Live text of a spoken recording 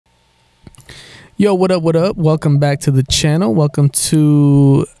Yo, what up, what up? Welcome back to the channel. Welcome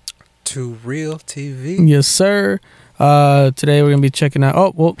to Real TV. Yes, sir. Today we're going to be checking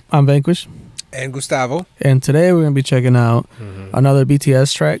out... I'm Vanquish. And Gustavo. And today we're going to be checking out another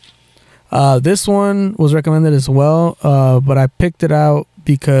BTS track. This one was recommended as well, but I picked it out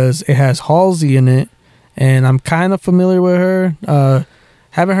because it has Halsey in it, and I'm kind of familiar with her.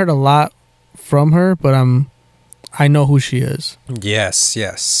 Haven't heard a lot from her, but I know who she is. Yes,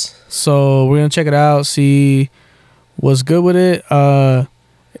 yes. So we're gonna check it out, see what's good with it.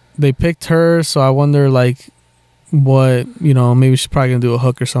 They picked her, so I wonder like what, maybe she's probably gonna do a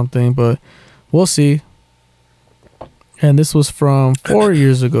hook or something, but we'll see. And this was from 4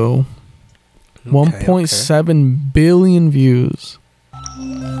 years ago. 1.7 billion views.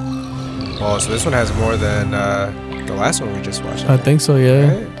 Oh, so this one has more than the last one we just watched. I think so,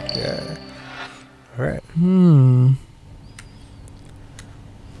 yeah. Right? Yeah. All right.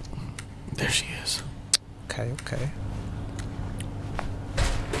 There she is. Okay.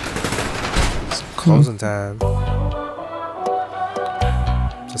 It's closing time.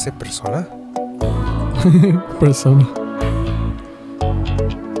 Does it say Persona?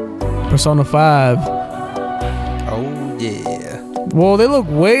 Persona 5. Oh, yeah. Whoa, they look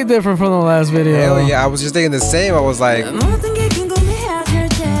way different from the last video. Hell yeah, I was just thinking the same. I was like...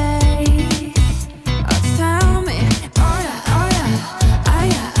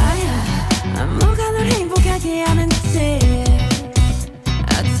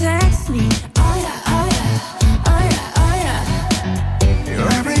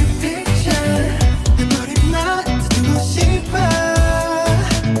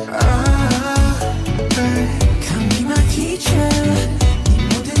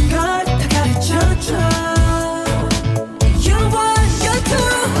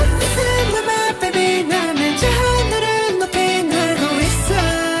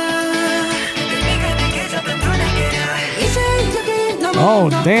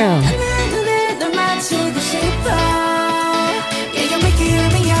 Oh, damn.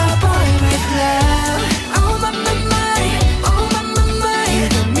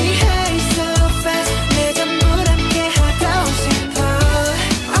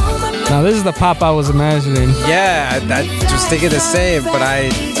 Now this is the pop I was imagining. Yeah, I was thinking the same, but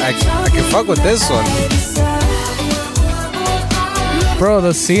I can fuck with this one. Bro,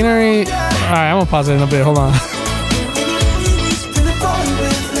 the scenery... Alright, I'm gonna pause it in a bit. Hold on.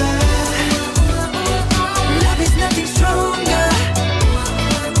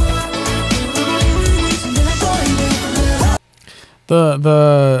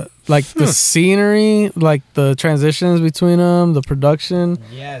 The scenery, like the transitions between them, the production.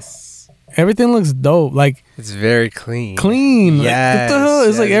 Yes. Everything looks dope. Like it's very clean. Yeah. What the hell?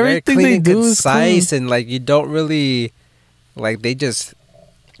 It's like everything they do is concise, and like you don't really like they just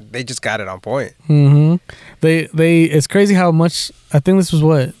got it on point. It's crazy how much. I think this was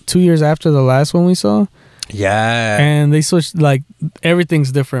what 2 years after the last one we saw. Yeah. And they switched, like,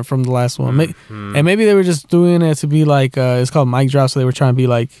 everything's different from the last one. And maybe they were just doing it to be like, it's called mic drop, so they were trying to be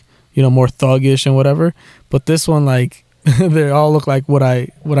like, more thuggish and whatever. But this one, like, they all look like what I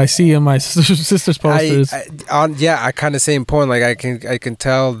see in my sister's posters. I kind of same point. Like, I can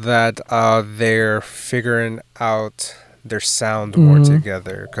tell that they're figuring out their sound more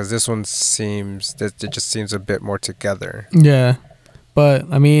together. Because this one it just seems a bit more together. Yeah.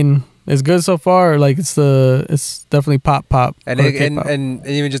 But, I mean... It's good so far. Like it's definitely pop, and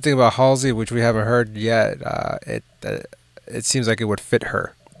even just think about Halsey, which we haven't heard yet. It seems like it would fit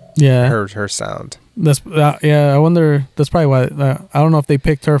her. Yeah, her sound. That's I wonder. That's probably why. I don't know if they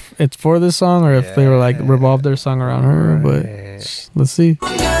picked her. It's for this song, or if they were like revolved their song around her. But let's see.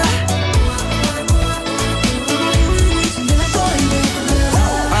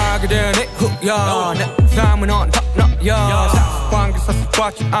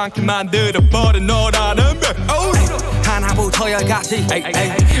 않게 만들어버린 너라는 백 하나부터 열까지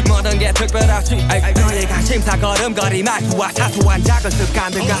모든 게 특별하지 너의 관심사 걸음걸이 말투와 사소한 작은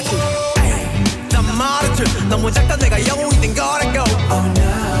습관들 같이 난 말했지 너무 작다 내가 영웅이 된 거라고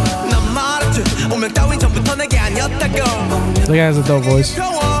난 말했지 운명 따윈 전부터 내게 아니었다고 That guy has a dope voice.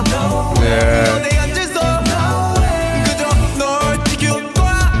 Yeah.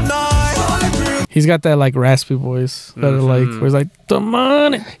 He's got that like raspy voice that like where it's like the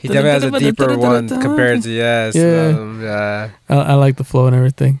money. He definitely has a deeper one compared to yeah. I like the flow and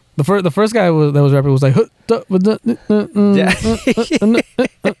everything. The first guy that was rapping was like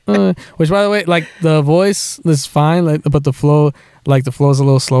which by the way, like the voice is fine, like but the flow is a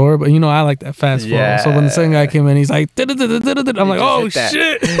little slower. But I like that fast flow. So when the second guy came in, he's like I'm like, oh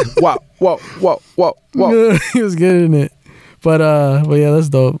shit! Whoa! He was getting it. But yeah, that's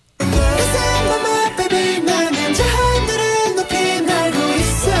dope.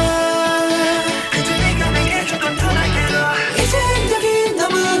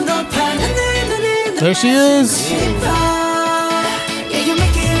 There she is.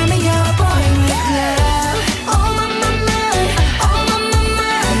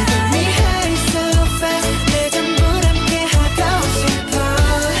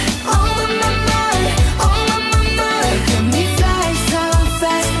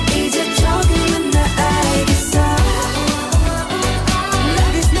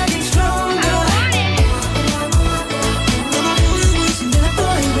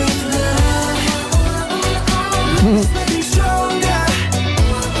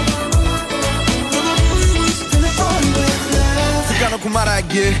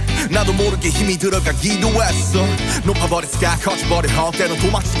 나도 모르게 힘이 들어가기도 했어 높아버린 sky 커져버린 헛 때론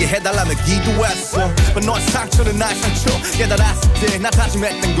도망치게 해달라며 기도했어 But 너의 상처는 나의 상처 깨달았을 때 나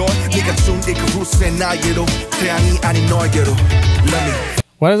다짐했던 걸 네가 준 그 후세 나에게로 태양이 아닌 너에게로 Let me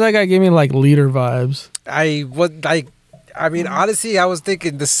Why does that guy give me like leader vibes? I mean, honestly, I was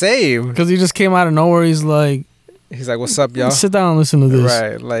thinking the same. Because he just came out of nowhere. He's like, "What's up, y'all? Sit down and listen to this.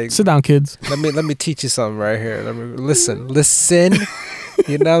 Right, like, sit down, kids. Let me teach you something right here. Let me listen.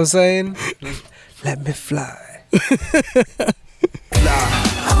 You know what I'm saying? Let me fly.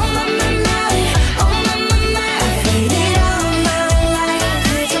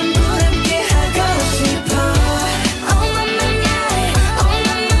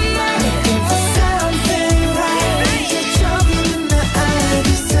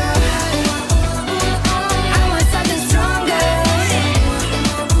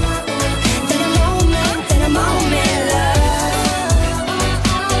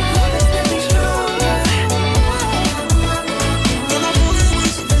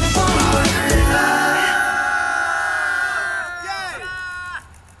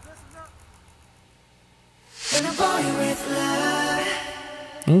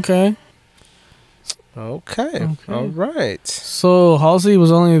 Okay. All right. So Halsey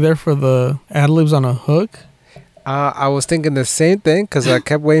was only there for the ad-libs on a hook? I was thinking the same thing because I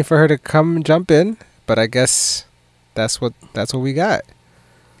kept waiting for her to come and jump in, but I guess that's what we got.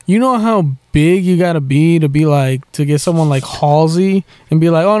 You know how big you gotta be to like to get someone like Halsey and be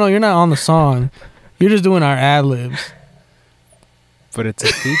like, oh no, you're not on the song. You're just doing our ad-libs. But it's a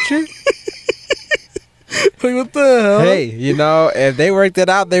feature? Like, what the hell? Hey, you know, if they worked it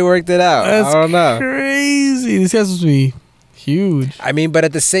out, they worked it out. That's I don't know. Crazy. These guys must be huge. I mean, but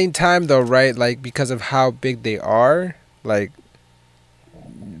at the same time, though, right? Like, because of how big they are, like,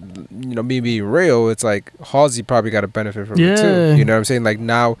 you know, me being real, it's like Halsey probably got a benefit from it too. You know what I'm saying? Like,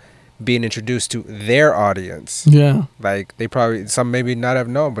 now being introduced to their audience. Yeah. Like, they probably, some maybe not have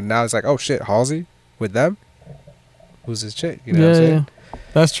known, but now it's like, oh shit, Halsey with them? Who's this chick? You know what I'm saying? Yeah.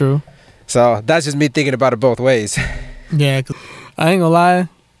 That's true. So that's just me thinking about it both ways. Yeah, 'cause I ain't gonna lie.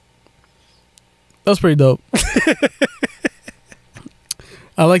 That was pretty dope.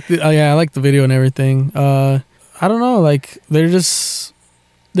 I like the video and everything. I don't know, like they're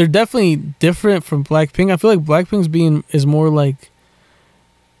definitely different from Blackpink. I feel like Blackpink's is more like,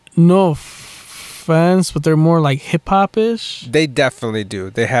 no offense, but they're more like hip hop ish. They definitely do.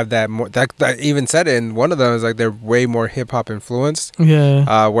 They have that more. That even said it in one of them is like they're way more hip hop influenced.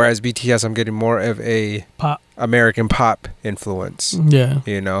 Yeah. Whereas BTS, I'm getting more of a American pop influence. Yeah.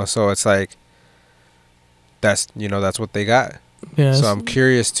 You know, so it's like that's what they got. Yeah. So I'm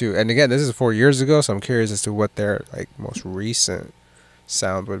curious to, and again, this is 4 years ago, so I'm curious as to what their like most recent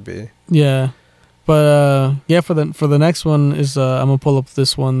sound would be. Yeah. But yeah, for the next one is I'm gonna pull up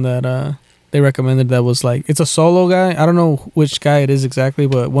this one that they recommended that was like, it's a solo guy. I don't know which guy it is exactly,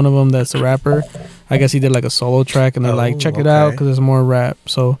 but one of them that's a rapper. I guess he did like a solo track, and they're like, check it out because there's more rap.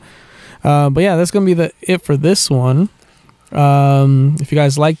 So, but yeah, that's gonna be it for this one. If you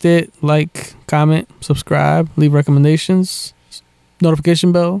guys liked it, like, comment, subscribe, leave recommendations,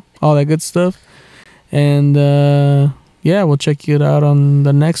 notification bell, all that good stuff, and yeah, we'll check it out on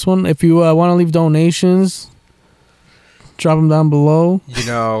the next one. If you want to leave donations, drop them down below. You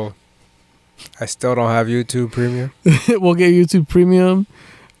know, I still don't have YouTube Premium. We'll get YouTube Premium.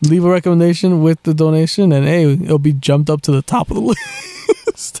 Leave a recommendation with the donation, and hey, it'll be jumped up to the top of the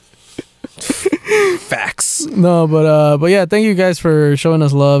list. Facts. No, but yeah, thank you guys for showing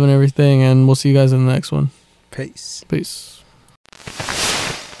us love and everything, and we'll see you guys in the next one. Peace. Peace.